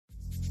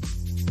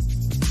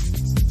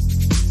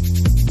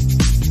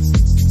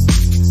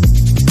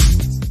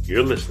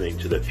You're listening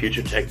to the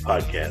Future Tech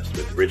Podcast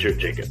with Richard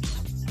Jacobs.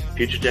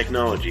 Future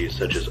technologies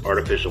such as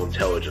artificial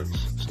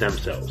intelligence, stem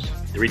cells,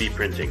 3D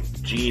printing,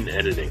 gene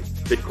editing,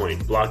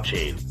 Bitcoin,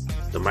 blockchain,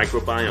 the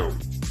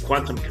microbiome,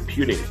 quantum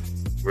computing,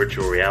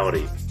 virtual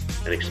reality,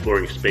 and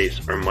exploring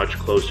space are much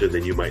closer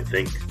than you might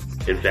think.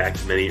 In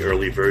fact, many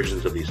early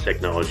versions of these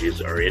technologies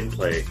are in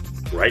play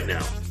right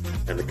now,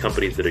 and the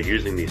companies that are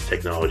using these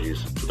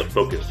technologies are the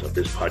focus of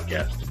this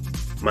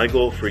podcast. My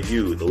goal for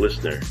you, the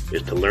listener,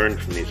 is to learn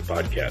from these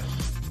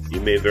podcasts. You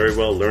may very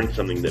well learn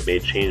something that may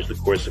change the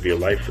course of your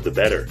life for the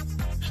better,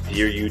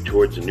 steer you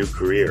towards a new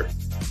career,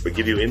 or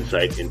give you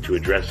insight into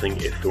addressing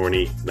a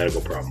thorny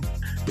medical problem.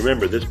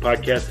 Remember, this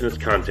podcast and its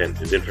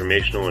content is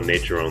informational in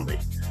nature only.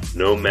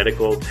 No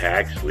medical,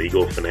 tax,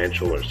 legal,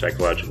 financial, or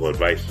psychological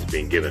advice is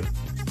being given.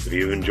 If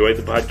you've enjoyed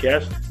the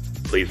podcast,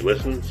 please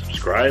listen,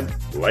 subscribe,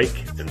 like,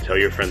 and tell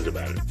your friends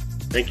about it.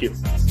 Thank you.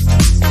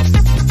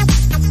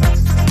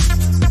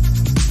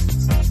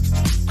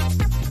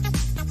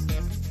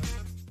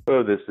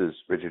 Hello, this is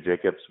Richard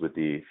Jacobs with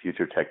the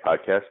Future Tech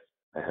Podcast.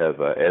 I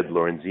have Ed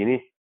Lorenzini.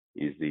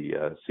 He's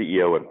the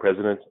CEO and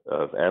president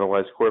of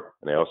Analyze Corp.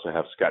 And I also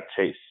have Scott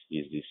Chase.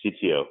 He's the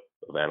CTO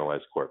of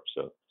Analyze Corp.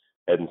 So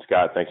Ed and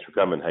Scott, thanks for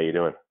coming. How you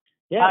doing?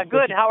 Yeah,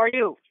 good. How are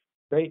you?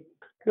 Great.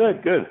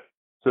 Good.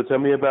 So tell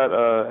me about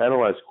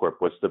Analyze Corp.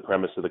 What's the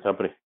premise of the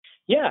company?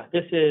 Yeah,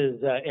 this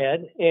is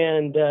Ed.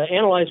 And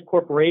Analyze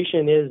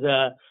Corporation is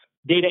a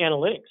data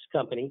analytics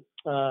company.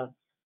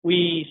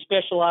 We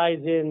specialize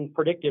in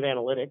predictive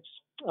analytics,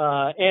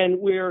 and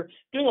we're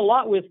doing a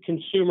lot with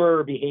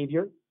consumer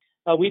behavior.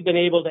 We've been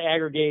able to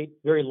aggregate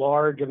very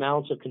large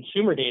amounts of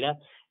consumer data,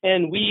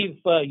 and we've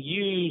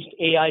used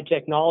AI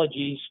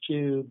technologies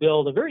to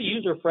build a very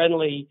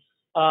user-friendly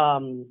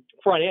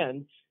front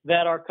end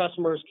that our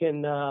customers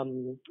can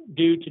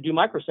do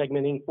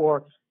microsegmenting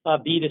for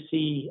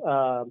B2C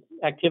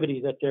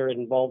activities that they're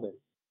involved in.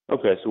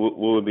 Okay, so what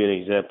would be an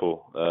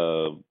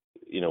example?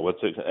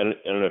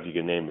 I don't know if you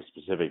can name a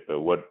specific,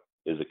 but what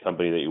is the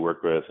company that you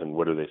work with, and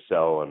what do they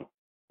sell, and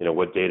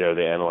what data are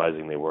they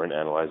analyzing they weren't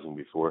analyzing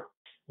before?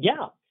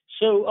 Yeah.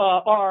 So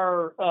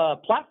our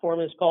platform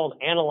is called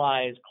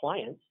Analyze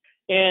Clients,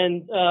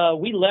 and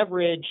we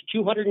leverage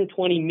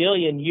 220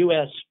 million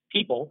U.S.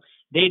 people,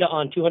 data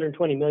on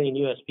 220 million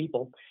U.S.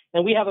 people,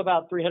 and we have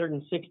about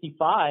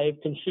 365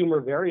 consumer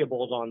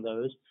variables on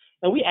those,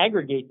 and we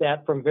aggregate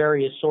that from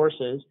various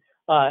sources,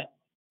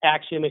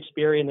 Axiom,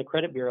 Experian, the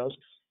credit bureaus,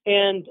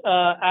 and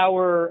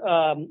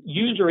our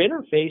user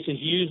interface is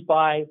used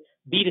by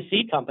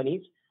B2C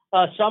companies,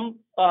 some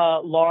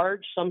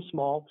large, some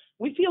small.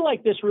 We feel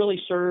like this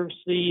really serves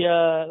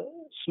the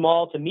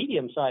small to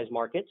medium-sized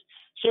markets.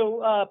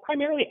 So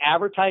primarily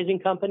advertising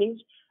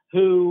companies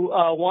who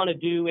want to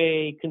do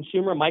a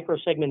consumer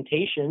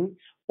microsegmentation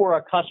for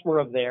a customer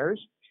of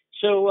theirs.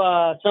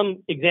 So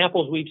some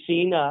examples we've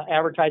seen,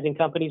 advertising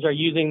companies are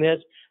using this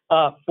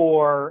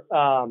for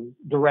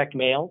direct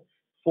mail,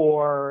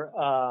 for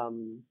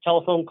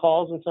telephone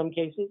calls in some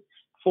cases,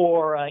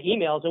 for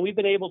emails, and we've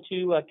been able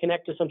to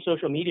connect to some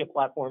social media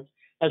platforms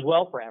as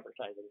well for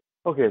advertising.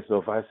 Okay, so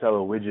if I sell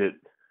a widget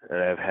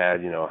and I've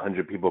had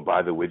 100 people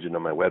buy the widget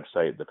on my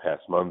website the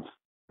past month,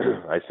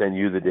 I send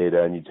you the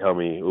data and you tell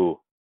me,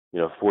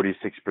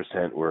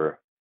 46% were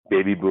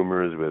baby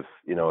boomers with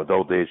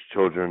adult age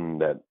children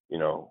that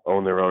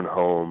own their own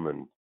home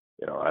and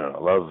I don't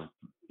know, love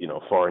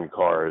foreign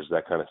cars,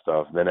 that kind of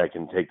stuff. Then I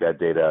can take that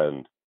data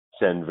and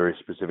send very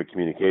specific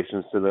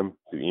communications to them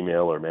through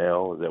email or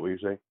mail. Is that what you're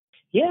saying?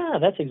 Yeah,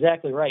 that's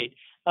exactly right.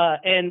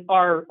 And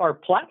our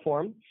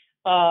platform,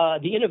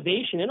 the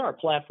innovation in our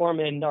platform,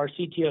 and our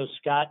CTO,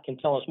 Scott, can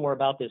tell us more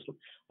about this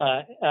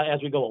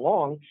as we go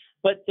along.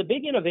 But the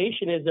big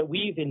innovation is that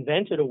we've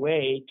invented a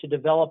way to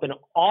develop an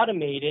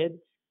automated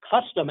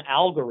custom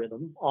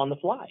algorithm on the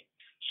fly.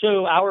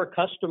 So our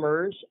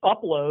customers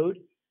upload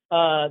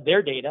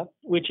their data,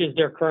 which is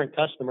their current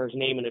customer's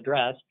name and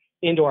address,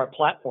 into our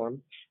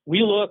platform.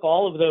 We look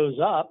all of those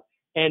up,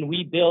 and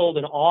we build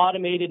an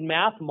automated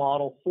math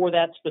model for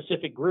that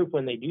specific group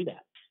when they do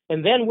that.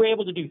 And then we're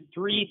able to do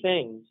three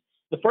things.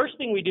 The first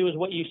thing we do is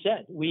what you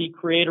said. We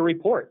create a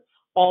report,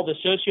 all the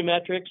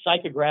sociometric,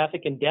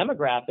 psychographic, and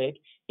demographic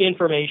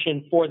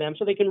information for them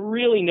so they can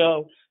really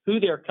know who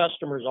their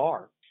customers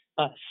are.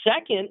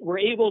 Second, we're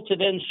able to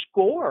then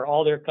score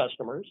all their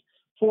customers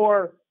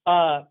for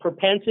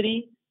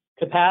propensity,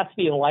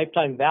 capacity, and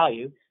lifetime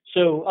value.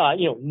 So,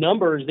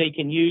 numbers they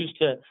can use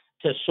to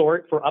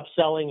sort for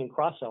upselling and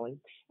cross-selling.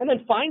 And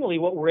then finally,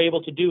 what we're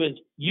able to do is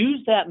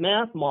use that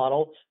math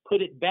model,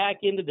 put it back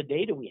into the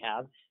data we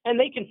have, and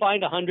they can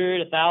find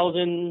 100,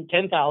 1,000,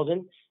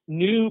 10,000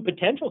 new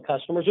potential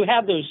customers who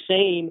have those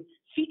same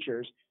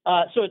features.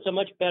 So it's a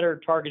much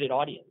better targeted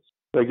audience.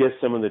 I guess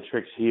some of the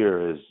tricks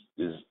here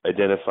is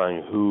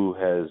identifying who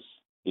has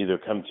either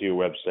come to your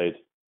website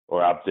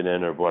or opted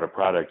in or bought a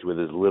product with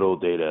as little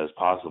data as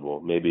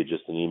possible, maybe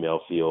just an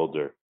email field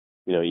or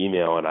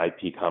email and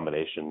IP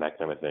combination, that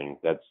kind of thing.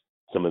 That's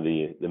some of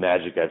the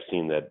magic I've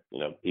seen that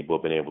people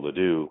have been able to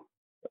do.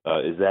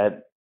 Is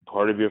that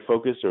part of your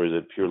focus, or is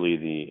it purely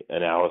the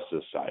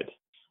analysis side?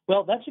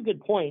 Well, that's a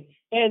good point.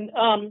 And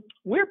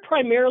we're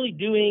primarily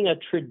doing a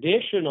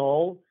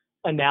traditional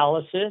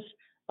analysis,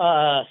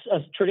 a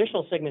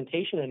traditional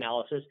segmentation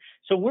analysis.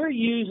 So we're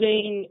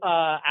using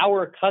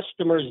our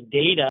customers'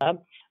 data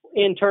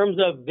in terms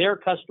of their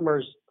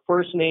customers'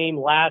 first name,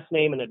 last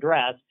name, and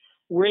address.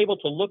 We're able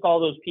to look all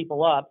those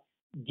people up,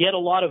 get a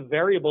lot of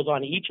variables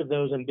on each of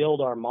those, and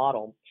build our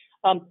model.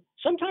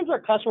 Sometimes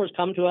our customers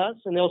come to us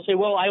and they'll say,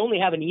 well, I only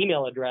have an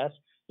email address,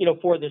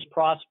 for this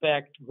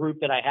prospect group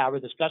that I have or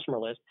this customer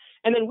list.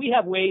 And then we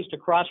have ways to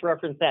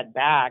cross-reference that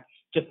back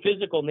to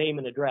physical name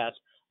and address.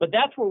 But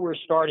that's where we're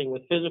starting,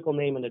 with physical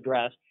name and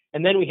address.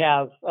 And then we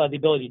have the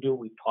ability to do what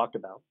we've talked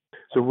about.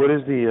 So what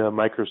is the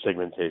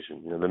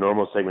micro-segmentation? The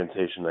normal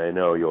segmentation, I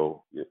know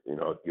you'll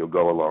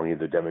go along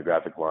either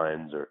demographic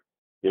lines or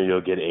you'll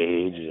get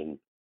age and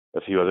a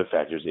few other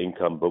factors,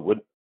 income. But what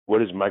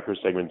does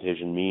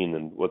micro-segmentation mean,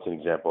 and what's an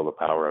example of the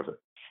power of it?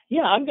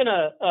 Yeah, I'm going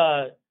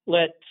to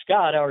let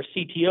Scott, our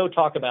CTO,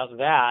 talk about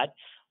that.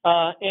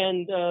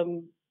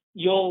 And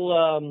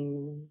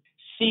you'll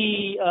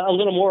see a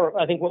little more,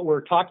 I think, what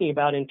we're talking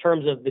about in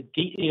terms of the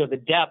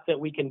depth that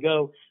we can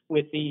go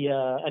with the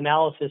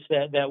analysis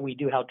that we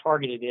do, how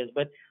targeted it is.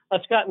 But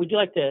Scott, would you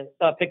like to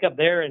pick up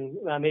there and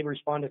maybe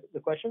respond to the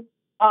question?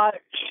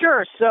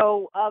 Sure.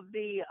 So of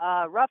the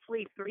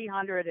roughly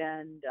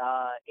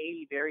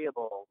 380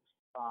 variables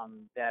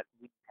that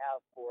we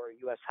have for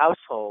U.S.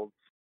 households,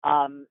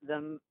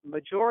 the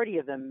majority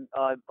of them,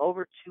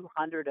 over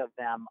 200 of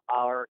them,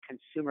 are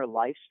consumer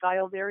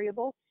lifestyle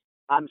variables.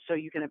 So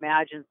you can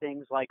imagine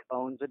things like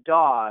owns a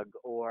dog,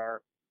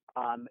 or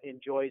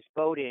enjoys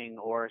boating,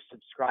 or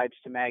subscribes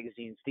to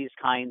magazines, these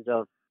kinds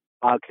of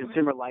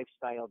consumer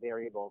lifestyle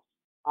variables.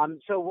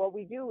 So what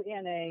we do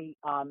in a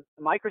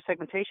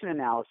microsegmentation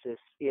analysis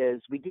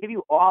is we give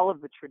you all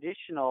of the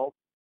traditional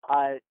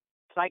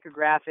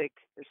psychographic,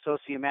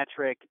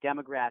 sociometric,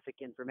 demographic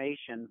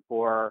information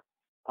for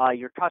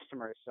your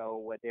customers. So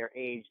what their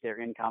age, their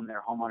income,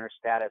 their homeowner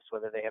status,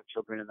 whether they have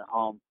children in the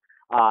home,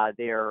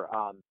 their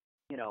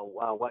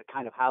what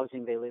kind of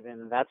housing they live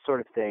in, that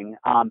sort of thing.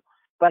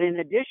 But in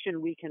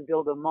addition, we can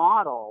build a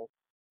model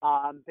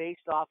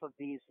based off of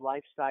these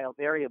lifestyle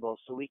variables.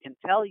 So we can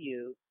tell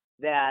you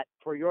that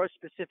for your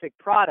specific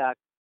product,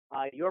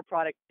 your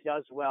product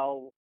does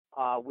well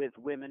with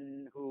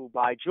women who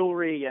buy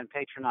jewelry and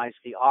patronize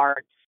the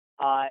arts,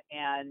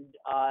 and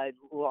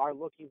who are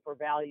looking for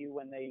value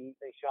when they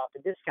shop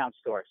at discount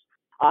stores.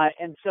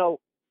 And so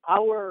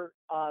our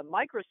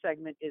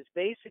microsegment is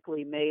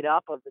basically made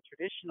up of the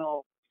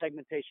traditional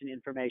segmentation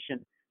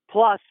information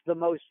plus the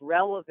most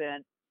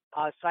relevant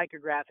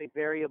psychographic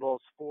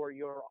variables for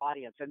your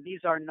audience. And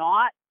these are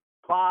not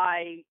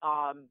by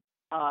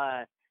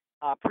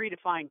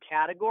predefined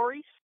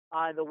categories,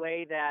 the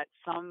way that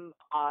some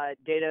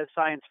data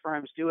science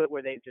firms do it,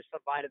 where they've just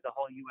divided the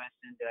whole U.S.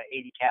 into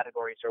 80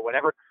 categories or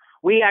whatever.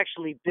 We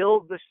actually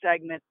build the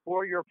segment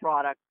for your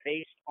product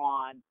based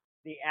on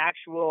the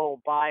actual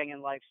buying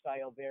and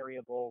lifestyle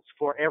variables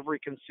for every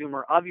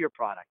consumer of your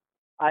product.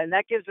 And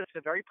that gives us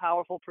a very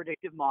powerful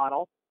predictive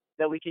model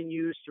that we can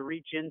use to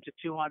reach into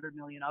 200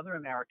 million other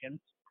Americans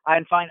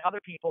and find other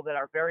people that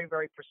are very,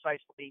 very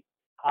precisely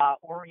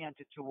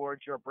oriented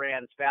towards your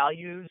brand's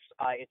values,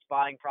 its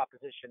buying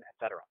proposition, et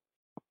cetera.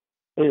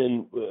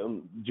 And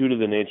due to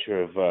the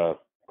nature of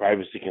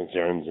privacy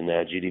concerns and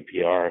now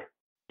GDPR,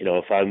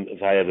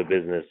 if I have a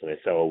business and I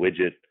sell a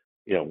widget,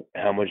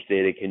 how much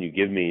data can you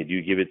give me? Do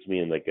you give it to me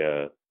in like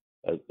a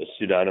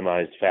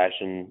pseudonymized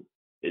fashion?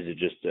 Is it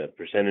just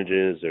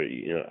percentages, or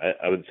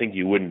I would think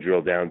you wouldn't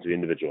drill down to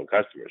individual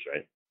customers,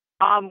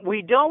 right?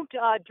 We don't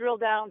drill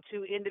down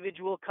to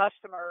individual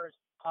customers'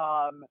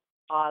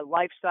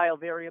 lifestyle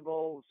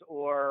variables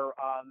or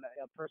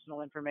personal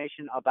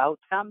information about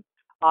them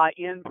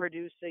in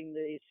producing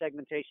the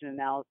segmentation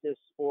analysis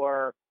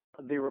or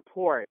the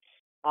reports.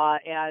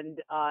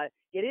 And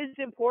it is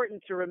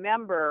important to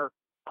remember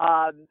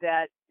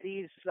that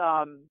these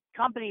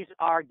companies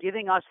are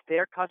giving us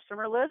their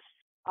customer list.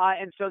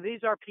 And so these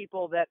are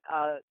people that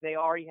they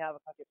already have a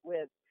bucket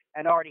with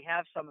and already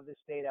have some of this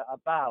data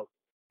about.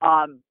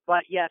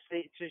 But yes,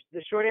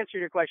 the short answer to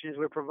your question is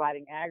we're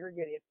providing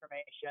aggregate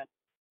information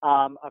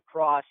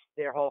across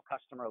their whole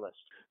customer list.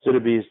 So to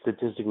be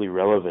statistically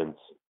relevant,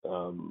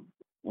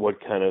 what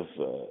kind of,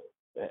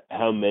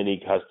 how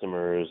many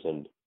customers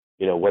and,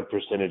 what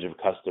percentage of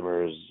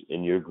customers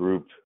in your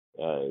group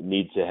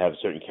need to have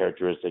certain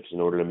characteristics in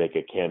order to make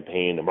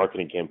a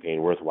marketing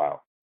campaign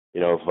worthwhile?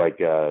 If like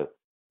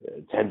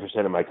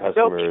 10% of my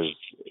customers,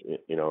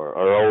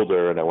 are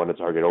older and I want to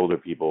target older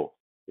people,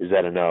 is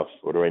that enough?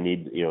 Or do I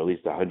need, at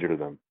least 100 of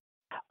them?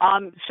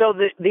 So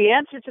the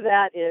answer to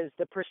that is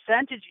the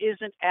percentage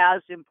isn't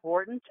as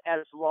important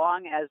as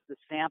long as the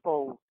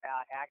sample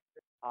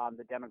accuracy on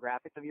the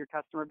demographics of your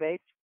customer base.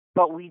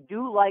 But we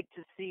do like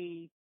to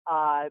see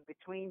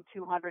between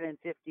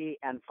 250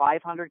 and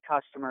 500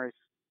 customers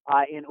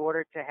in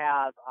order to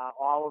have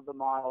all of the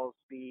models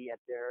be at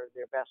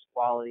their best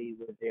quality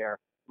with their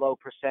low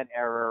percent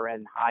error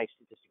and high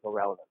statistical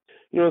relevance.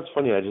 It's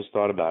funny. I just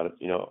thought about it.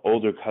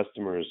 Older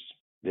customers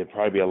there'd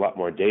probably be a lot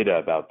more data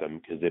about them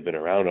because they've been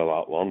around a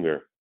lot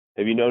longer.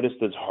 Have you noticed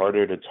it's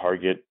harder to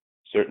target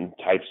certain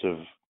types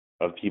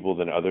of people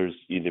than others,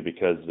 either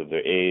because of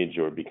their age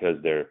or because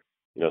they're,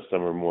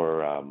 some are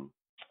more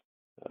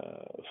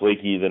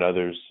flaky than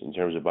others in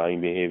terms of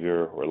buying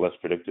behavior or less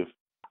predictive?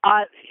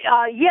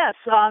 Yes,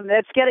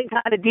 that's getting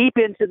kind of deep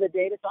into the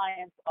data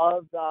science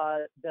of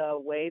the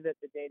way that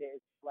the data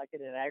is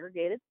collected and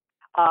aggregated.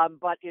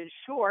 But in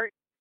short,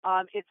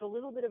 it's a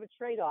little bit of a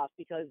trade-off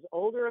because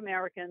older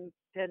Americans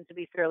tend to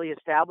be fairly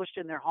established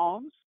in their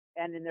homes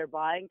and in their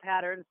buying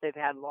patterns. They've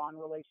had long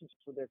relationships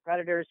with their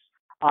creditors,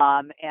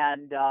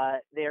 and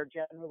they're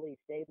generally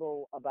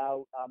stable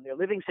about their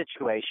living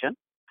situation.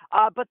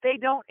 But they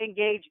don't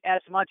engage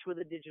as much with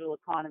the digital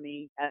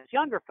economy as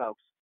younger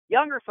folks.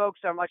 Younger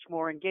folks are much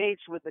more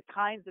engaged with the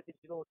kinds of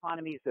digital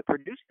economies that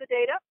produce the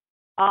data,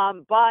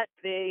 but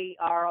they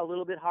are a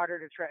little bit harder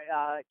to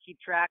keep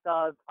track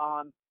of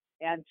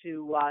and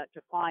to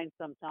find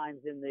sometimes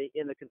in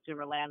the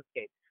consumer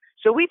landscape.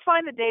 So we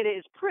find the data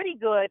is pretty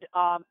good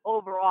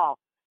overall.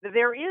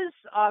 There is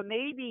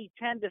maybe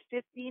 10 to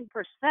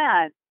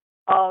 15%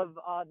 of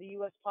the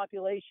U.S.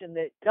 population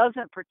that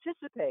doesn't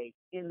participate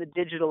in the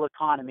digital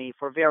economy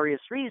for various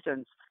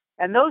reasons.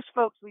 And those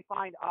folks we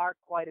find are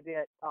quite a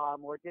bit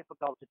more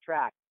difficult to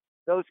track.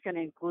 Those can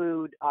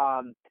include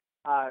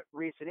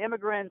recent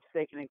immigrants.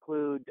 They can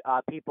include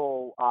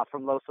people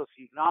from low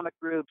socioeconomic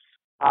groups.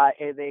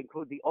 They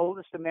include the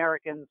oldest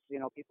Americans,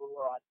 people who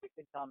are on fixed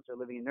incomes or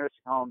living in nursing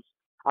homes,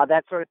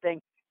 that sort of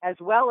thing, as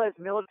well as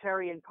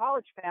military and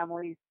college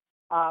families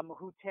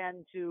who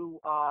tend to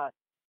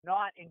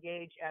not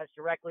engage as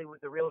directly with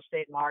the real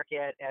estate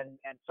market and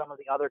some of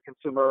the other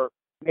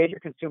major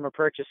consumer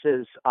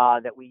purchases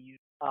that we use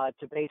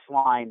to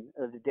baseline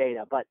the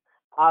data. But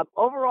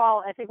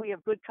overall, I think we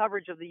have good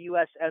coverage of the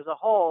U.S. as a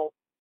whole,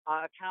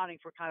 accounting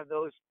for kind of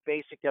those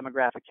basic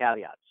demographic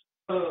caveats.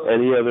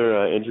 Any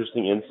other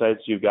interesting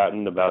insights you've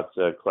gotten about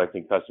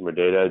collecting customer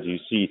data? Do you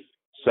see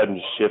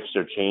sudden shifts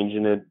or change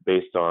in it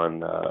based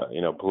on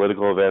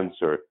political events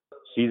or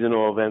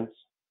seasonal events?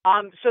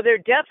 So there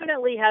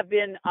definitely have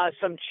been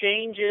some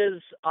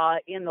changes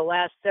in the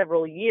last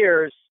several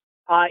years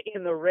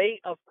in the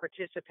rate of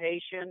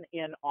participation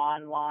in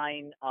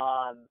online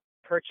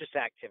purchase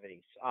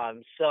activities.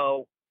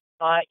 So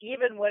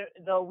even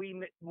though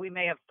we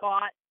may have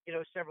thought,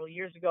 several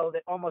years ago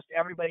that almost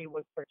everybody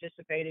was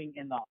participating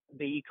in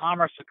the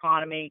e-commerce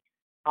economy,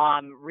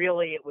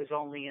 really it was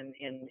only in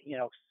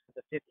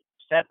the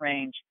 50%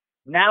 range.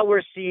 Now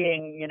we're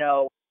seeing,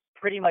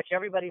 pretty much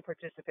everybody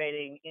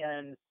participating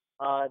in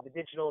the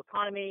digital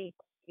economy,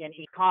 in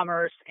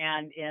e-commerce,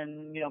 and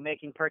in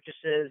making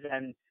purchases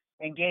and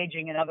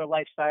engaging in other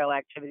lifestyle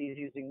activities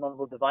using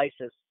mobile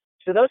devices.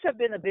 So those have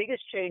been the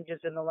biggest changes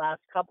in the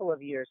last couple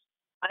of years.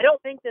 I don't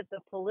think that the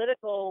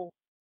political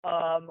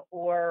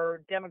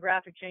or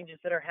demographic changes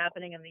that are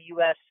happening in the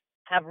U.S.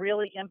 have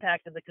really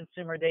impacted the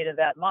consumer data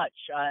that much.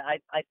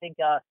 I think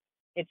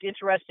it's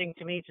interesting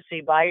to me to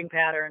see buying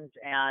patterns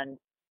and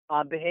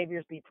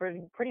behaviors be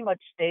pretty much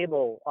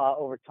stable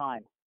over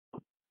time.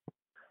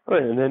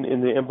 Right, and then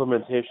in the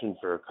implementation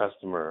for a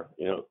customer,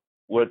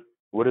 what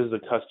does the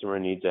customer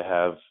need to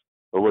have,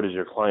 or what does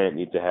your client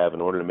need to have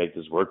in order to make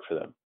this work for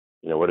them?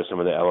 What are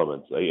some of the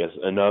elements? I guess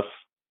enough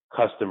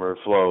customer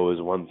flow is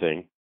one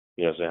thing.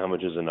 So how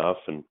much is enough,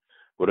 and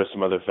what are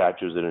some other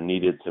factors that are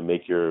needed to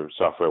make your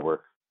software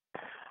work?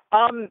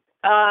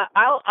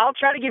 I'll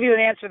try to give you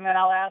an answer, and then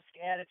I'll ask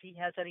Ed if he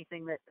has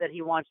anything that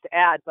he wants to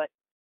add. But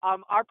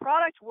our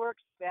product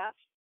works best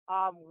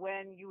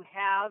when you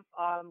have,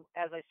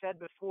 as I said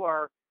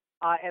before,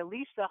 at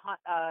least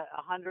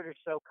 100 or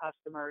so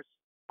customers.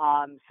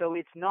 So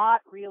it's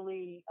not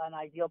really an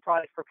ideal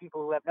product for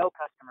people who have no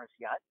customers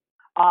yet.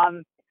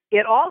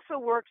 It also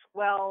works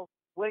well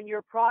when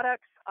your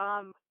products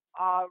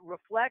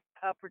reflect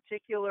a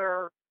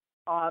particular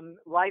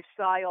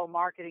lifestyle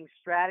marketing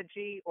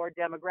strategy or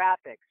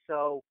demographic.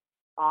 So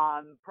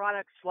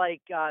products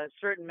like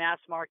certain mass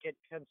market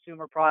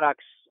consumer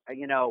products,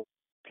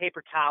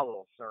 paper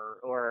towels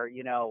or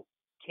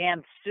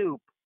canned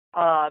soup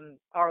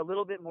are a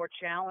little bit more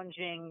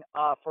challenging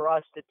for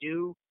us to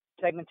do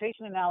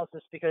segmentation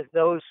analysis because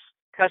those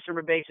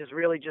customer bases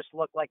really just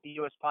look like the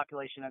U.S.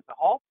 population as a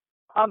whole.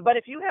 But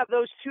if you have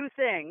those two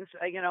things,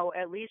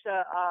 at least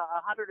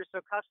 100 or so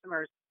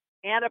customers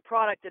and a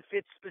product that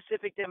fits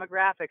specific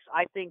demographics,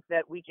 I think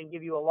that we can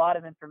give you a lot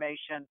of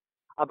information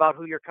about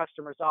who your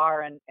customers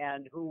are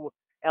and who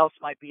else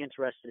might be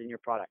interested in your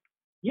product.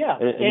 Yeah.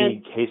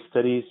 Any case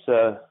studies?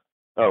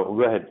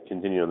 Go ahead,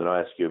 continue, and then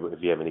I'll ask you if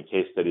you have any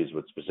case studies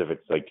with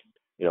specifics, like,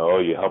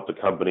 you helped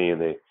the company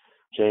and they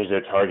changed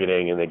their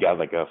targeting and they got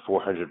like a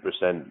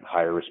 400%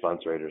 higher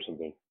response rate or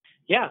something.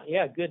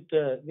 Yeah, good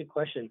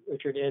question,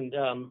 Richard, and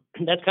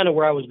that's kind of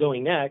where I was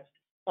going next.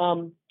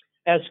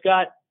 As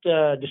Scott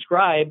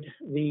described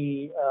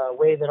the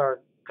way that our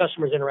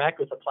customers interact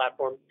with the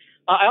platform,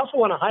 I also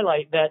want to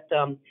highlight that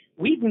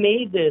we've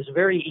made this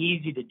very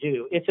easy to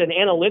do. It's an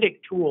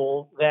analytic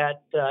tool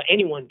that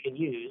anyone can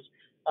use.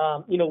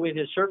 it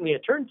is certainly a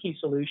turnkey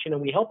solution,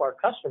 and we help our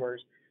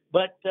customers.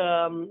 But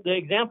the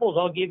examples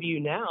I'll give you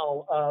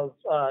now of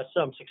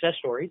some success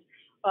stories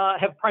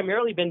have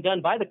primarily been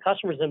done by the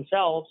customers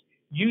themselves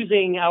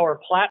using our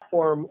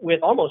platform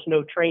with almost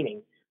no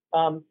training.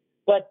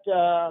 But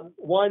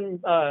one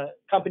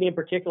company in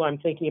particular, I'm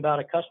thinking about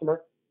a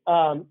customer,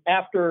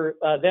 after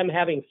them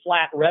having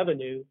flat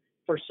revenue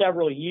for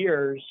several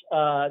years,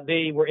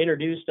 they were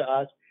introduced to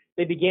us.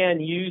 They began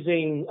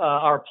using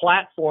our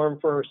platform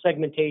for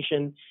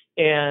segmentation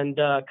and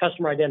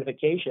customer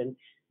identification.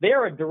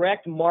 They're a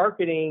direct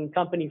marketing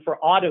company for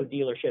auto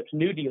dealerships,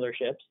 new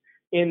dealerships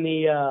in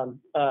the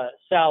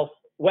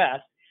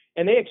Southwest,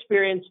 and they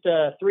experienced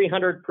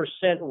 300%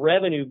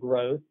 revenue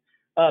growth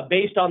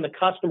based on the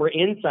customer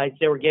insights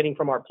they were getting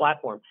from our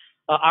platform.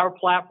 Our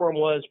platform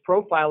was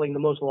profiling the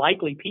most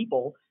likely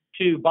people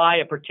to buy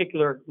a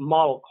particular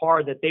model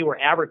car that they were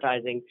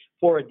advertising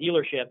for a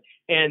dealership,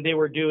 and they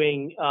were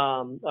doing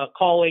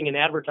calling and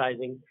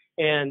advertising,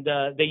 and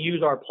they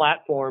use our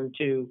platform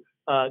to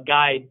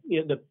guide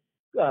the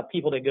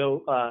people to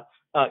go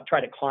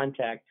try to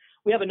contact.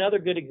 We have another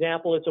good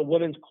example. It's a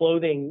women's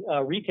clothing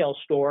retail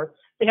store.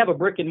 They have a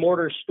brick and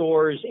mortar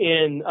stores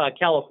in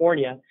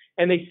California,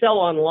 and they sell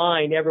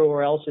online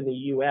everywhere else in the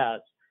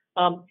U.S.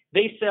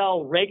 They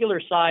sell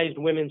regular sized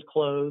women's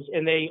clothes,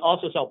 and they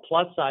also sell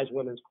plus size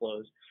women's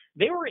clothes.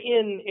 They were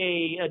in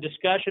a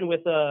discussion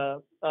with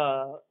a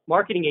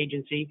marketing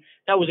agency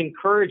that was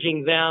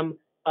encouraging them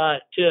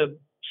to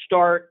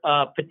start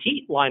a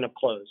petite line of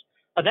clothes.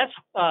 That's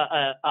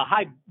a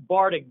high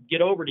bar to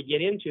get over to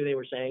get into, they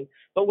were saying.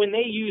 But when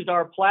they used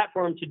our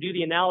platform to do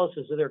the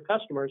analysis of their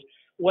customers,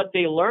 what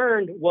they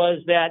learned was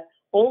that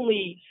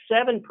only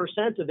 7%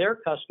 of their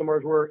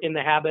customers were in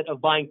the habit of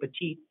buying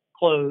petite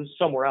clothes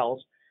somewhere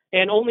else,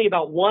 and only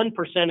about 1%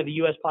 of the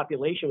U.S.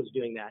 population was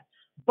doing that.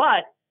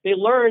 But they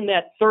learned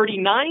that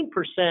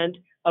 39%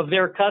 of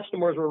their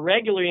customers were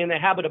regularly in the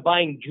habit of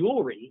buying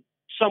jewelry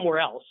somewhere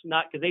else,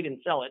 not because they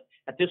didn't sell it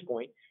at this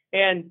point,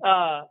 and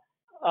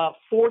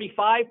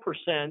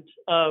 45%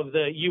 of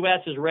the U.S.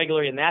 is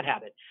regularly in that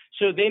habit.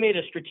 So they made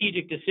a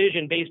strategic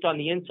decision based on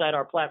the insight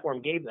our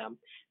platform gave them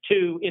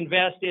to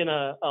invest in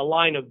a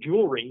line of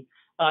jewelry.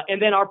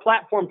 And then our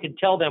platform could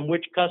tell them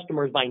which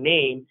customers by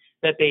name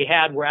that they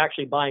had were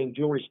actually buying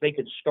jewelry, so they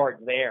could start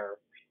there.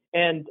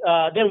 And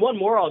then one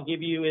more I'll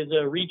give you is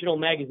a regional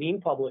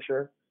magazine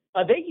publisher.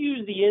 They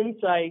use the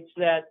insights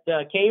that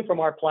came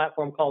from our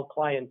platform called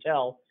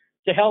Clientele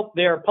to help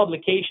their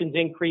publications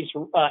increase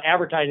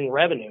advertising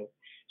revenue.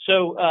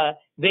 So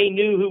they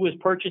knew who was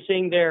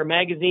purchasing their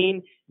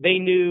magazine. They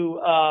knew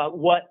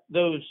what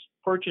those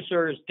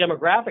purchasers'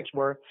 demographics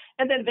were.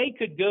 And then they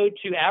could go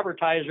to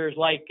advertisers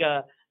like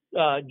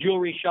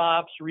jewelry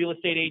shops, real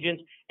estate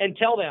agents, and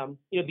tell them,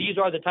 these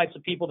are the types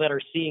of people that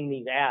are seeing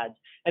these ads.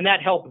 And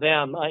that helped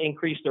them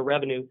increase their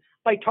revenue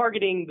by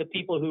targeting the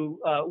people who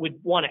would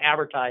want to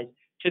advertise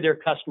to their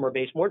customer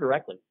base more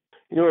directly.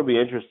 What would be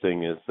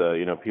interesting is,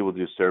 people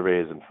do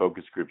surveys and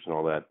focus groups and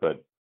all that,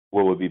 but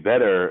what would be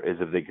better is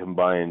if they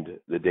combined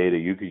the data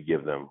you could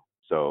give them.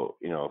 So,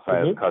 if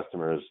I have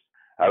customers,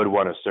 I would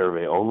want to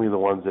survey only the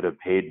ones that have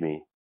paid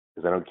me,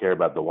 because I don't care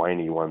about the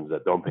whiny ones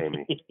that don't pay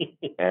me.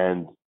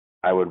 And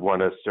I would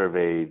want to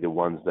survey the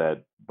ones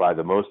that buy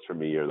the most from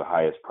me or the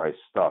highest priced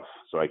stuff,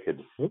 so I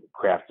could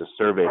craft a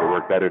survey to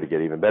work better to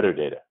get even better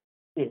data.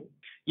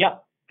 Yeah,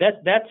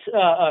 that's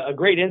a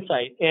great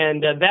insight.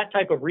 And that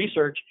type of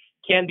research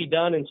can be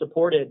done and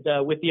supported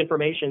with the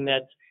information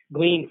that's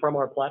gleaned from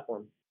our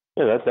platform.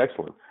 Yeah, that's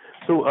excellent.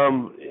 So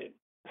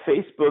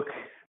Facebook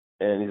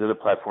and these other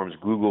platforms,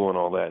 Google and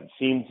all that,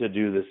 seem to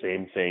do the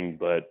same thing,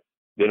 but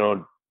they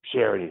don't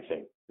share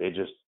anything. They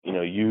just,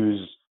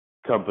 use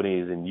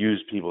companies and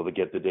use people to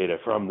get the data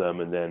from them,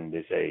 and then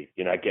they say,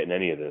 you're not getting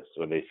any of this,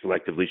 or they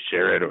selectively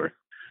share it, or,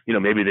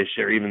 maybe they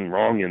share even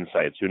wrong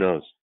insights. Who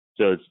knows?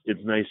 So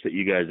it's nice that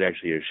you guys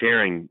actually are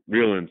sharing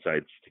real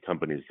insights to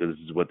companies, because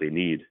this is what they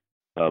need.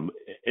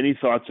 Any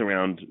thoughts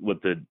around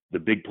what the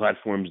big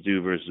platforms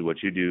do versus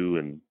what you do,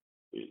 and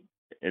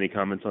any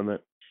comments on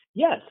that?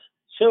 Yes.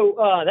 So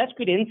that's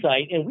good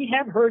insight. And we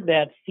have heard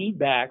that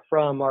feedback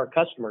from our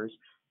customers.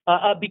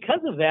 Because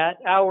of that,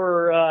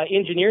 our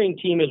engineering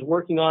team is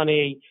working on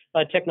a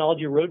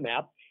technology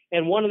roadmap.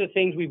 And one of the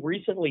things we've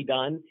recently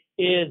done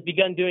is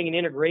begun doing an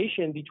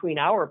integration between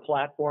our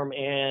platform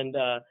and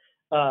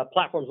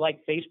platforms like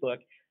Facebook.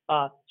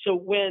 So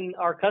when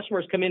our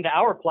customers come into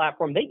our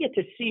platform, they get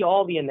to see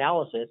all the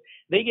analysis.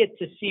 They get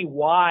to see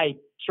why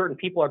certain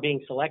people are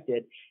being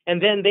selected. And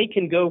then they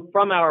can go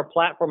from our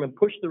platform and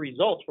push the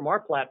results from our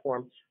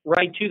platform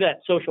right to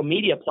that social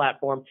media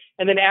platform,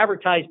 and then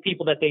advertise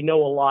people that they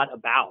know a lot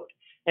about.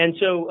 And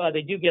so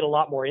they do get a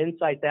lot more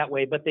insight that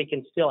way, but they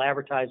can still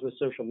advertise with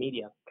social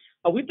media.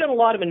 We've done a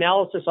lot of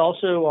analysis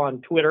also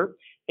on Twitter,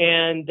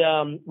 and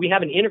we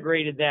haven't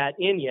integrated that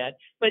in yet.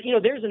 But,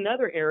 there's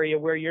another area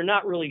where you're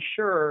not really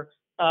sure,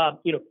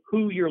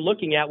 who you're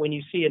looking at when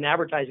you see an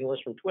advertising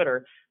list from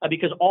Twitter,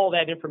 because all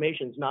that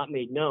information is not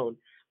made known.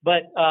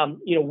 But,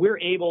 we're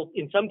able,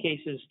 in some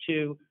cases,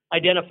 to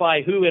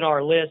identify who in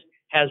our list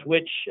has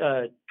which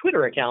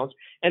Twitter accounts,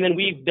 and then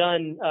we've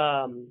done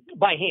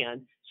by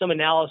hand some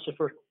analysis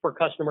for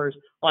customers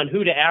on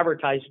who to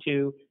advertise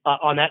to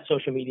on that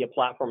social media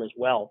platform as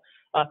well.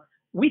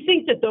 We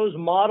think that those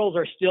models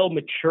are still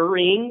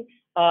maturing.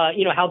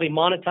 How they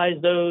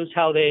monetize those,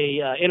 how they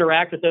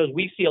interact with those.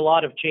 We see a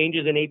lot of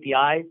changes in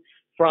APIs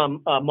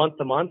from month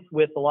to month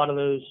with a lot of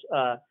those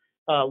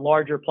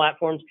larger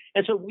platforms,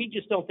 and so we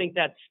just don't think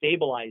that's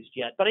stabilized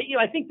yet. But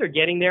I think they're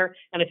getting there,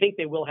 and I think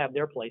they will have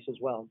their place as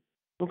well.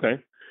 Okay.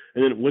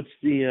 And then what's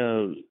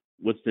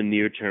the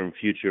near-term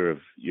future of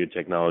your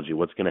technology?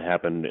 What's going to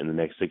happen in the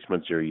next 6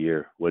 months or a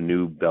year? What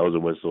new bells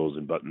and whistles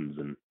and buttons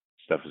and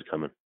stuff is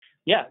coming?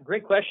 Yeah,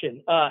 great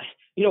question.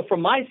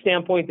 From my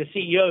standpoint, the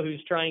CEO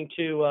who's trying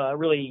to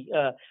really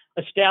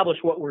establish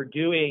what we're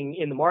doing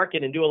in the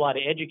market and do a lot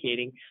of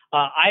educating,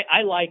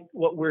 I like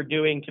what we're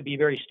doing to be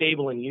very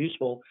stable and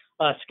useful.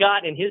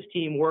 Scott and his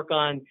team work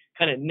on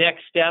kind of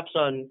next steps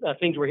on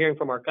things we're hearing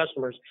from our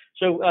customers.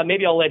 So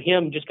maybe I'll let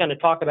him just kind of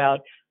talk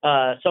about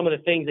some of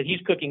the things that he's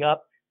cooking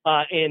up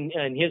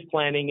in his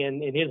planning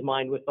and in his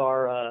mind with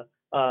our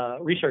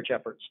research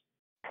efforts.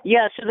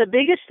 Yeah, so the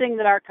biggest thing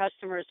that our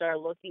customers are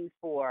looking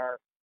for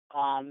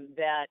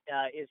that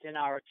is in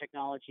our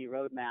technology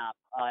roadmap,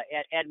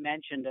 Ed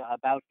mentioned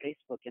about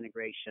Facebook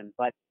integration,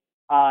 but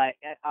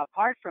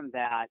apart from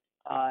that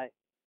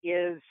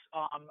is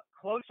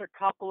closer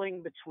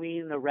coupling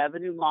between the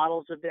revenue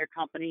models of their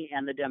company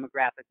and the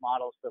demographic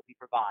models that we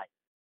provide.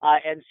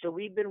 And so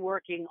we've been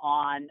working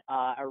on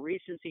a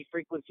recency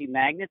frequency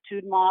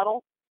magnitude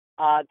model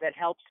that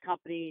helps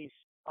companies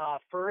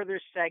further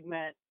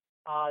segment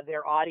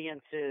their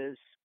audiences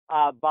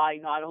by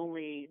not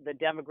only the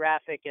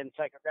demographic and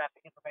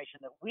psychographic information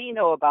that we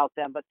know about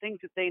them, but things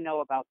that they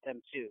know about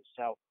them too.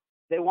 So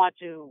they want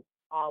to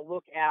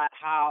look at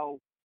how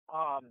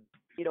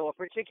a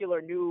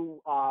particular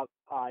new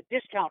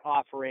discount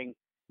offering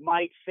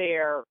might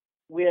fare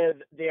with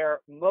their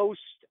most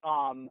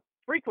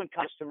frequent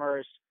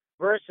customers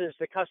versus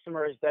the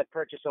customers that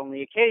purchase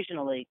only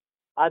occasionally.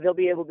 They'll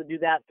be able to do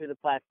that through the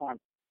platform.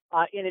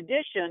 In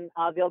addition,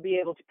 they'll be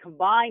able to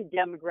combine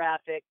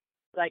demographic,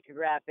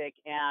 psychographic,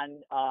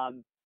 and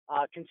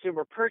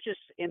consumer purchase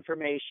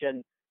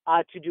information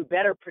to do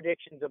better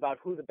predictions about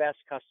who the best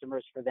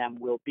customers for them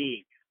will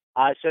be.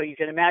 So you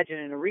can imagine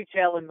in a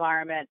retail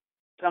environment,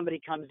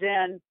 somebody comes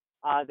in,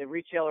 the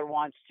retailer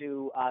wants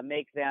to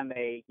make them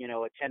a 10%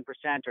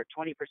 or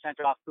 20%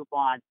 off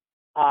coupon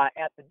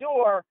at the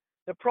door.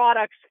 The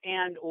products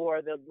and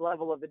or the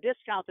level of the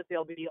discount that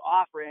they'll be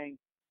offering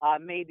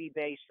may be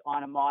based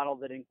on a model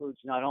that includes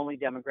not only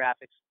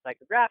demographics and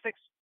psychographics,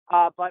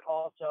 but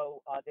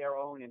also their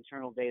own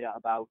internal data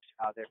about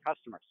their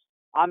customers.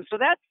 So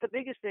that's the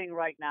biggest thing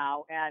right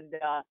now. And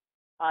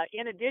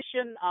in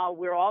addition,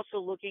 we're also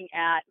looking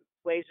at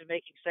ways of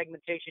making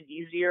segmentation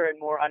easier and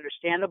more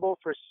understandable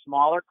for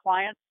smaller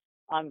clients.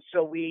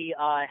 So we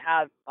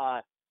have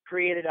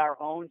created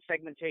our own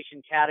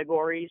segmentation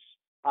categories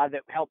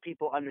that help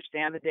people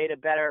understand the data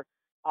better.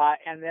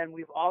 And then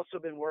we've also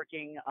been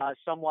working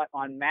somewhat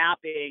on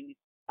mapping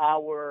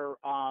our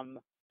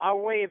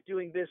way of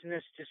doing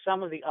business to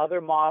some of the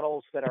other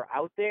models that are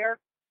out there,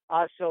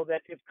 so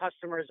that if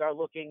customers are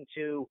looking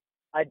to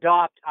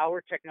adopt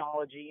our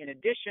technology in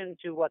addition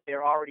to what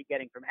they're already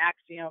getting from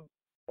Axiom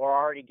or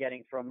already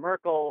getting from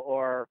Merkle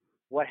or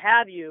what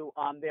have you,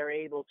 they're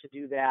able to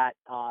do that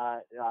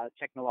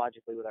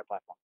technologically with our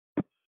platform.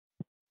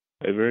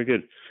 Okay, very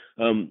good.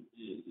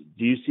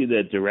 Do you see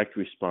that direct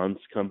response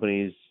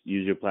companies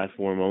use your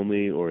platform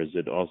only, or is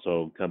it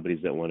also companies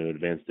that want to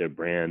advance their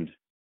brand?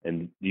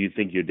 And do you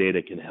think your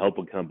data can help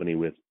a company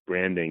with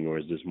branding, or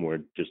is this more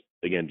just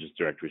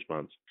direct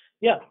response?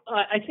 Yeah,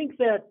 I think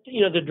that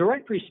the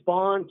direct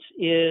response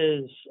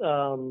is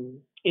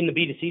in the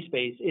B2C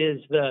space is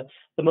the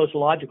most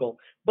logical.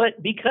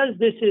 But because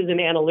this is an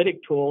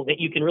analytic tool that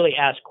you can really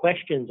ask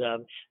questions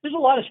of, there's a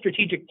lot of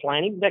strategic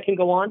planning that can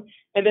go on.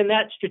 And then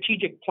that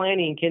strategic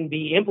planning can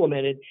be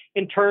implemented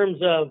in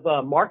terms of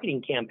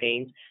marketing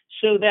campaigns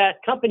so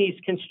that companies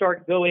can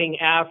start going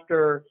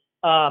after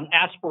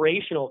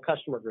aspirational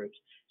customer groups.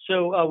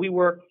 So we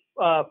work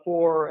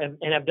for and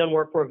have done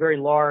work for a very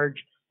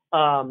large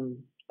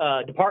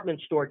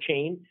department store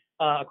chain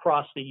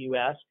across the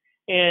U.S.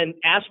 And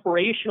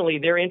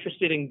aspirationally, they're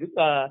interested in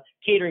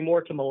catering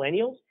more to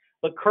millennials.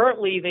 But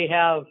currently, they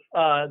have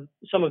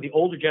some of the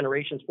older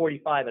generations,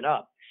 45 and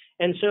up.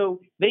 And so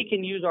they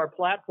can use our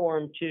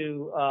platform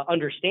to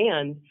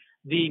understand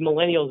the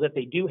millennials that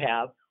they do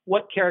have,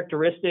 what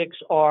characteristics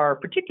are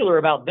particular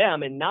about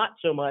them and not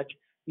so much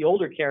the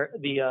older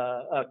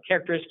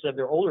characteristics of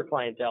their older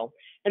clientele.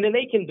 And then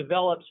they can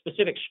develop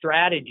specific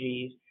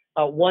strategies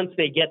once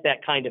they get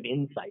that kind of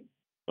insight.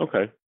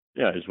 Okay.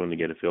 Yeah, I just wanted to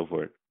get a feel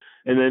for it.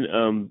 And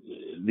then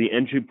the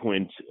entry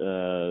point,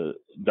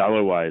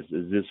 dollar-wise,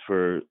 is this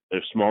for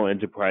small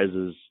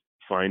enterprises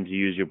fine to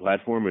use your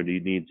platform, or do you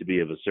need to be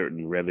of a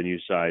certain revenue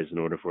size in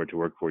order for it to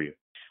work for you?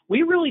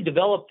 We really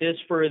developed this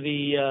for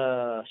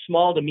the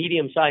small to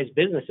medium-sized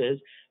businesses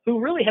who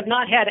really have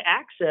not had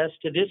access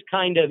to this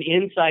kind of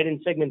insight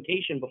and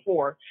segmentation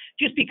before,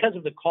 just because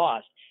of the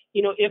cost.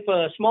 If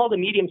a small to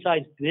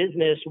medium-sized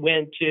business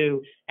went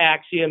to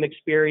Axiom,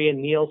 Experian,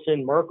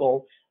 Nielsen,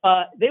 Merkle,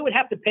 they would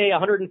have to pay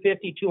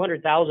 $150,000,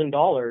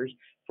 $200,000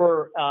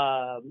 for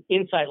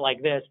insight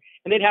like this,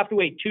 and they'd have to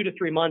wait 2 to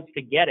 3 months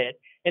to get it,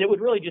 and it would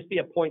really just be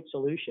a point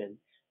solution.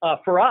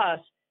 For us,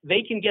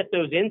 they can get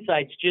those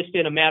insights just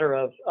in a matter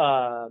of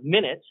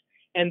minutes,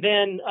 and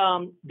then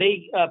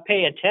they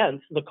pay a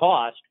tenth the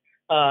cost,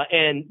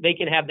 and they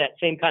can have that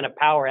same kind of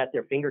power at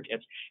their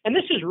fingertips. And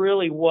this is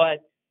really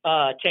what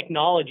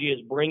technology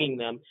is bringing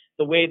them,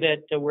 the way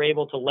that we're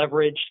able to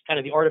leverage kind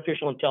of the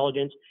artificial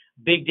intelligence,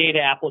 big data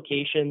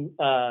application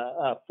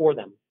for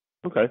them.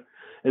 Okay.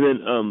 And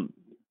then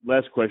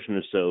last question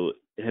or so,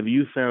 have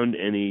you found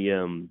any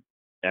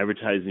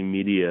advertising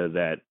media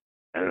that,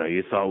 I don't know,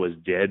 you thought was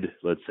dead,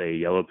 let's say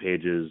Yellow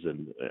Pages,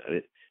 and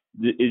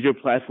is your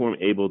platform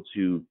able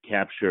to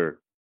capture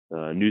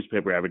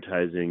newspaper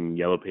advertising,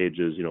 Yellow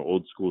Pages,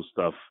 old school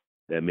stuff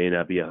that may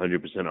not be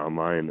 100%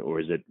 online, or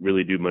is it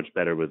really do much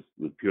better with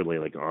purely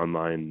like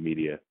online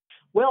media?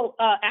 Well,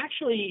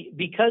 actually,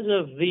 because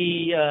of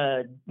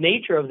the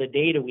nature of the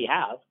data we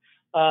have,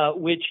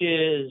 which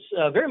is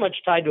very much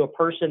tied to a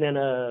person and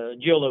a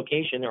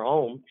geolocation, their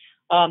home,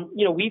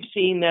 we've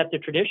seen that the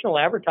traditional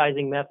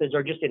advertising methods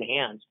are just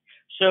enhanced.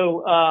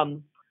 So,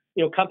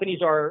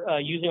 companies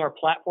are using our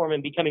platform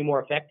and becoming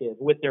more effective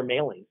with their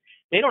mailing.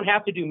 They don't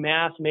have to do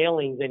mass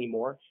mailings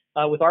anymore.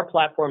 With our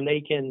platform,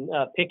 they can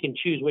pick and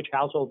choose which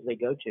households they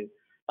go to.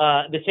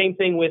 The same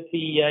thing with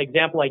the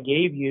example I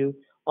gave you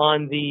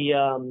on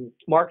the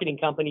marketing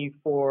company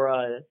for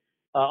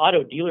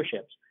auto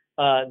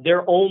dealerships.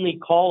 They're only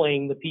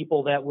calling the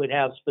people that would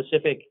have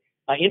specific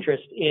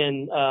interest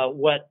in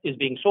what is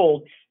being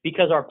sold,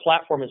 because our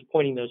platform is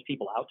pointing those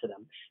people out to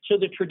them. So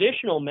the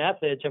traditional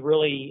methods have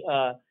really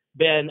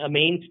been a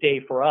mainstay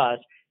for us,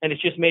 and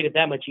it's just made it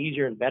that much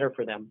easier and better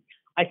for them.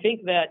 I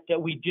think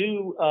that we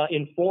do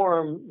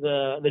inform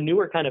the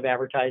newer kind of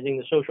advertising,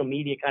 the social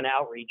media kind of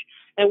outreach.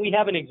 And we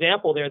have an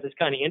example there that's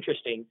kind of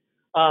interesting.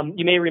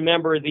 You may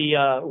remember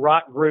the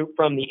rock group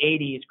from the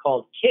 80s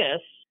called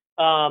KISS,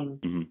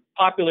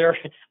 popular,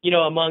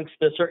 amongst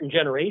a certain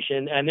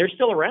generation, and they're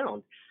still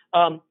around.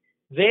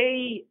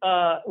 They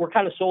were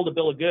kind of sold a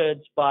bill of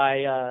goods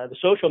by the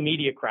social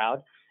media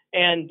crowd,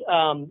 and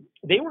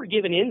they were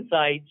given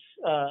insights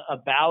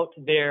about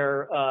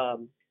their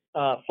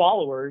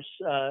followers,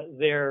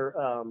 their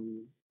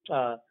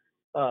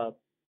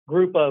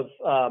group of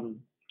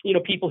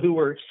people who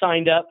were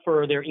signed up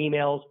for their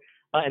emails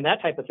and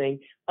that type of thing.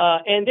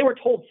 And they were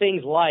told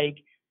things like,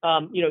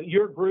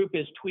 your group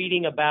is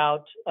tweeting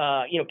about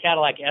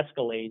Cadillac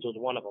Escalades was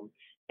one of them.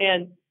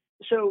 And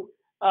so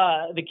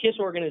the KISS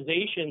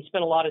organization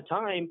spent a lot of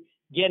time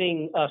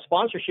getting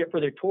sponsorship for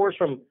their tours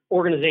from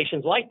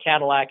organizations like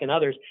Cadillac and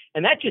others,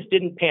 and that just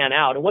didn't pan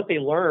out. And what they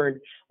learned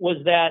was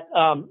that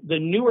the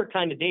newer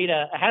kind of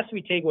data has to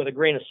be taken with a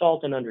grain of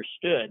salt and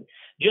understood.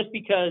 Just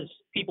because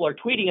people are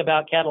tweeting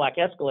about Cadillac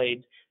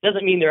Escalades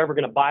doesn't mean they're ever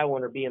going to buy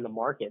one or be in the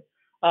market.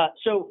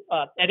 So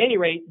at any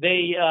rate,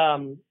 they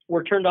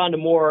were turned on to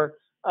more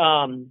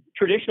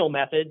traditional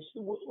methods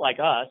like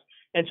us.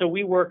 And so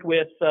we worked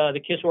with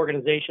the KISS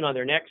organization on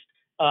their next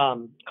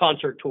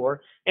concert tour,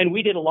 and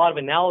we did a lot of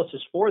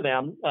analysis for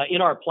them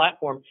in our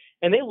platform,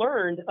 and they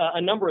learned a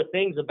number of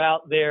things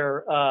about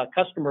their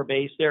customer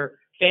base, their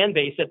fan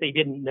base, that they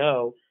didn't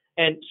know,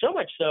 and so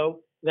much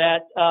so that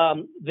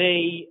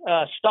they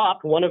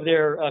stopped one of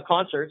their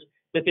concerts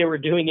that they were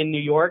doing in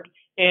New York,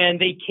 and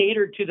they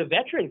catered to the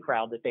veteran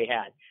crowd that they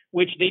had,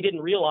 which they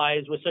didn't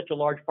realize was such a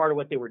large part of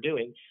what they were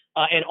doing.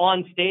 And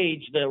on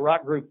stage, the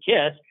rock group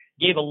KISS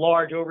gave a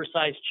large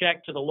oversized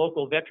check to the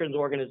local veterans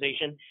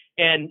organization,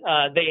 and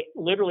they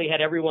literally had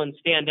everyone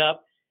stand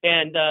up,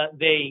 and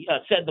they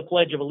said the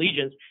Pledge of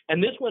Allegiance,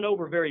 and this went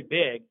over very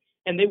big,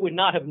 and they would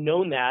not have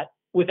known that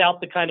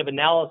without the kind of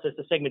analysis,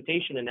 the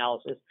segmentation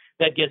analysis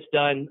that gets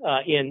done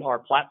in our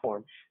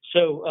platform.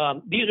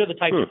 So these are the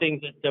types of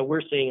things that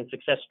we're seeing in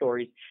success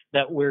stories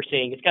that we're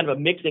seeing. It's kind of a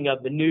mixing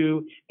of the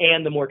new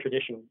and the more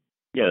traditional.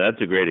 Yeah,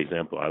 that's a great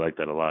example. I like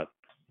that a lot.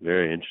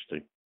 Very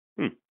interesting.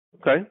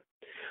 Okay.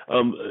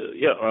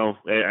 Well,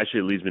 actually,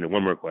 it leads me to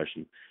one more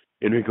question.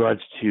 In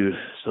regards to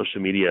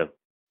social media,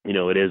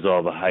 it is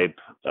all the hype,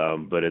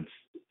 but it's,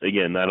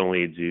 again, not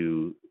only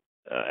do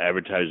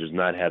advertisers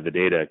not have the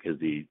data because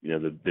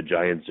the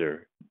giants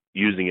are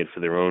using it for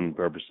their own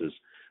purposes,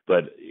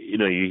 but,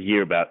 you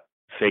hear about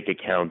fake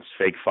accounts,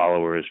 fake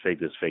followers, fake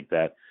this, fake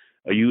that.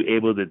 Are you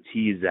able to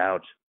tease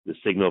out the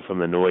signal from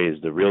the noise,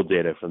 the real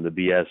data from the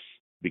BS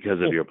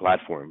because of your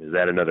platform? Is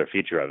that another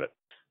feature of it?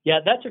 Yeah,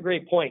 that's a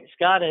great point.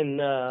 Scott and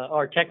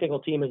our technical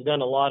team has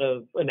done a lot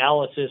of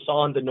analysis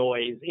on the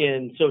noise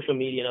in social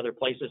media and other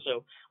places.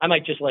 So I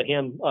might just let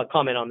him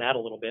comment on that a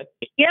little bit.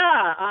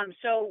 Yeah.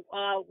 So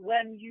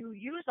when you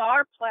use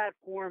our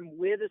platform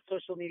with a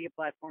social media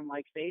platform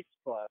like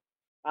Facebook,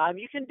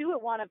 you can do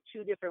it one of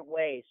two different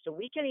ways. So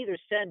we can either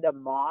send a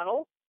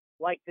model,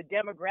 like the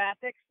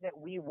demographics that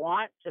we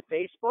want, to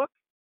Facebook,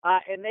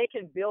 and they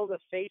can build a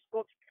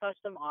Facebook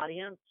custom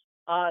audience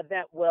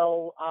that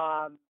will,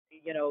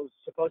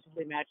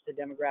 supposedly match the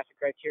demographic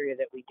criteria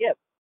that we give.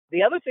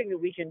 The other thing that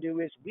we can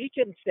do is we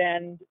can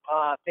send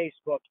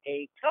Facebook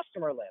a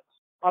customer list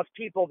of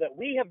people that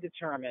we have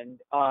determined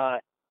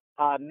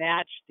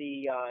match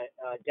the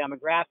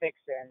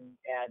demographics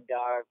and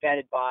are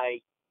vetted by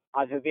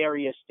the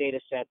various data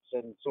sets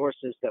and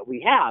sources that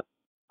we have.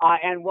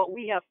 And what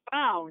we have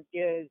found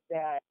is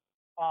that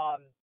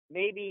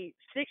maybe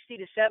 60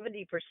 to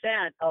 70%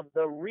 of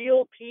the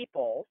real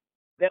people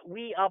that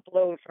we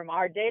upload from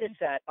our data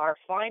set are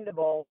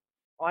findable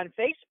on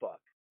Facebook.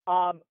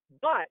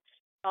 But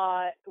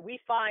we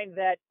find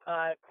that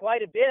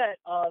quite a bit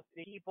of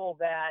the people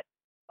that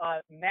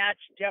match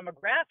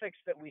demographics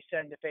that we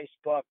send to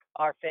Facebook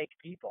are fake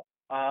people.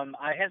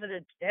 I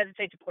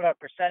hesitate to put a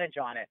percentage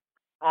on it,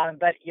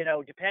 but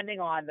depending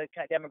on the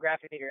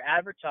demographic that you're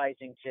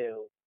advertising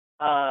to,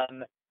 I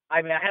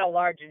had a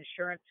large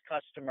insurance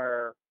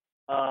customer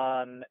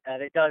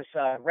that does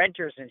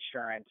renters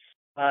insurance,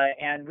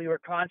 and we were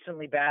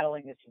constantly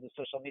battling this in the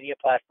social media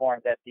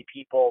platform that the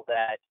people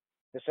that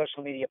the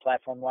social media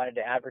platform wanted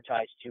to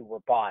advertise to were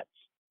bots.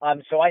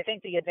 So I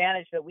think the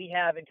advantage that we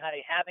have in kind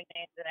of having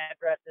names and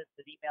addresses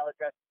and email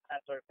addresses and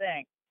that sort of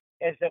thing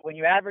is that when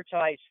you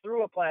advertise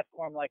through a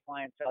platform like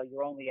Clientele,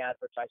 you're only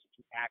advertising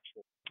to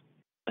actual.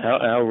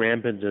 How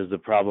rampant is the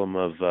problem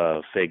of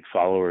fake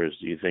followers,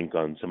 do you think,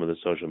 on some of the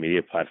social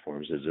media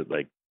platforms? Is it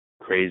like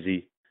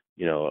crazy,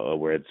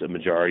 where it's a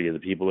majority of the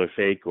people are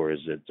fake, or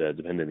is it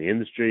depend on the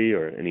industry,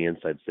 or any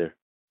insights there?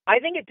 I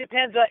think it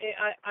depends.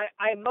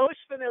 I'm most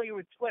familiar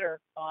with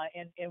Twitter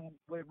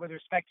with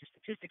respect to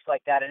statistics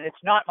like that, and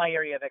it's not my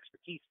area of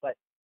expertise, but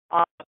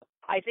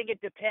I think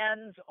it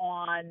depends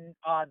on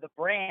the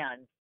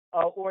brand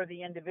or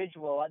the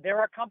individual. There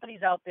are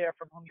companies out there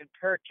from whom you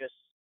purchase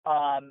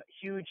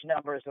huge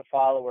numbers of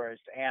followers,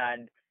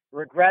 and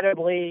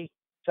regrettably,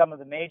 some of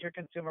the major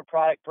consumer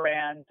product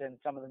brands and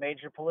some of the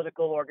major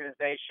political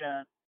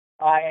organizations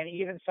and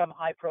even some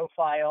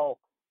high-profile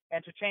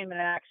entertainment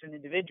acts and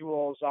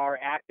individuals are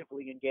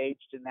actively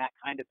engaged in that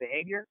kind of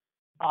behavior.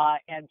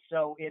 And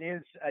so it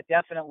is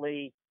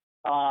definitely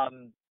a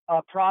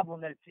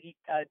problem that's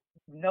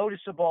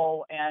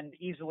noticeable and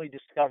easily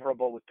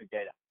discoverable with big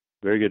data.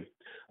 Very good.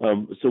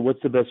 So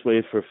what's the best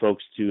way for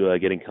folks to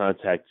get in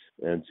contact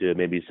and to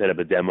maybe set up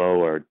a demo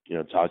or,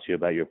 talk to you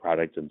about your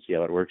product and see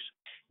how it works?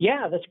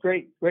 Yeah, that's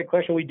great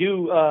question. We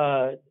do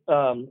kind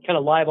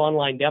of live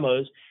online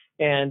demos,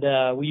 and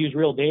we use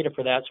real data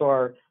for that. So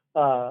our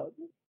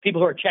people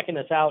who are checking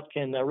this out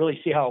can really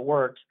see how it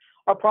works.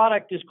 Our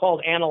product is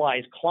called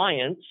Analyze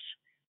Clients.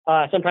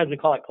 Sometimes we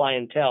call it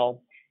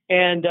Clientele.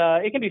 And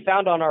it can be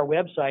found on our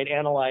website,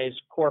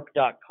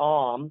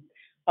 analyzecorp.com.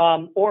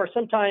 Or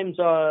sometimes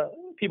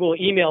people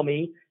email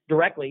me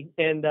directly,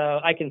 and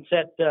I can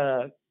set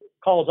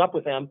calls up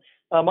with them.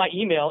 My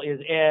email is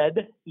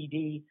ed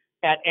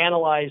at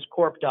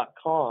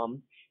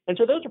analyzecorp.com. And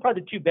so those are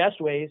probably the two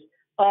best ways.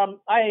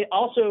 I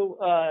also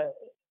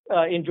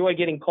enjoy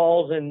getting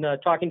calls and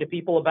talking to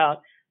people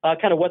about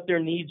kind of what their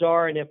needs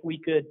are and if we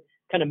could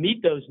kind of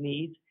meet those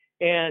needs.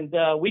 And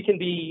we can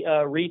be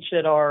reached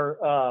at our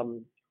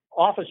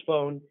office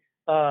phone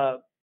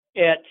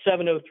at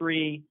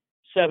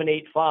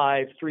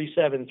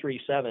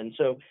 703-785-3737.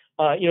 So,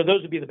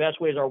 those would be the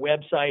best ways. Our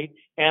website,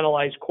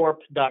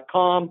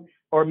 analyzecorp.com,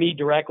 or me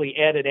directly,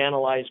 ed at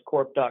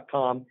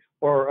analyzecorp.com,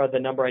 or the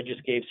number I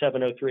just gave,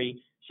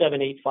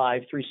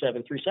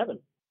 703-785-3737.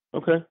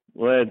 Okay.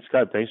 Well, Ed,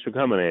 Scott, thanks for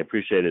coming. I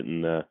appreciate it.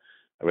 And I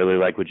really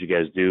like what you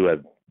guys do.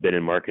 I've been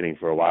in marketing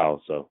for a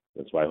while, so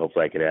that's why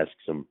hopefully I could ask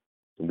some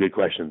good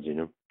questions,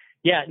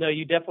 Yeah, no,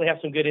 you definitely have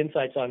some good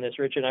insights on this,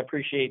 Rich, and I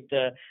appreciate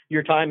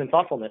your time and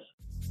thoughtfulness.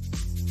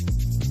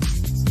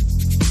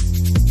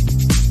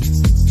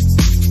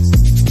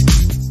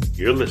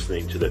 You're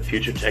listening to the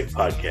Future Tech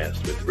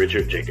Podcast with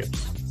Richard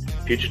Jacobs.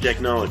 Future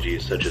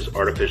technologies such as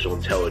artificial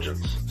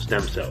intelligence,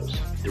 stem cells,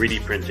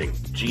 3D printing,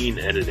 gene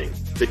editing,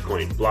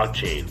 Bitcoin,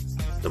 blockchain,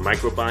 the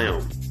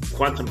microbiome,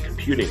 quantum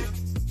computing,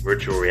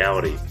 virtual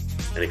reality,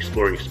 and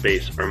exploring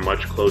space are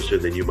much closer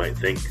than you might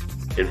think.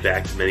 In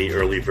fact, many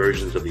early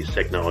versions of these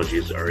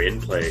technologies are in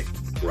play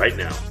right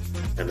now,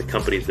 and the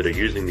companies that are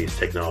using these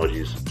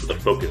technologies are the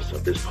focus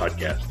of this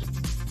podcast.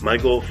 My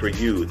goal for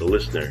you, the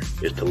listener,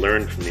 is to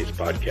learn from these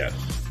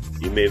podcasts.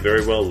 You may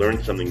very well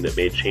learn something that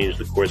may change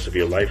the course of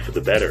your life for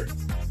the better,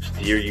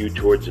 steer you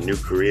towards a new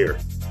career,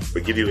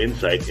 or give you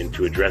insight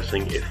into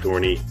addressing a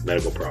thorny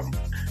medical problem.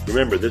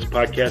 Remember, this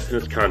podcast and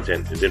its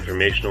content is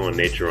informational in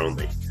nature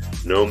only.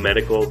 No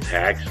medical,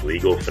 tax,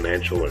 legal,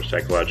 financial, or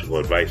psychological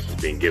advice is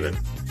being given.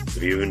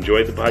 If you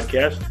enjoyed the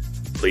podcast,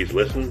 please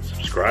listen,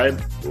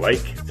 subscribe,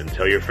 like, and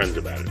tell your friends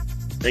about it.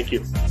 Thank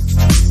you.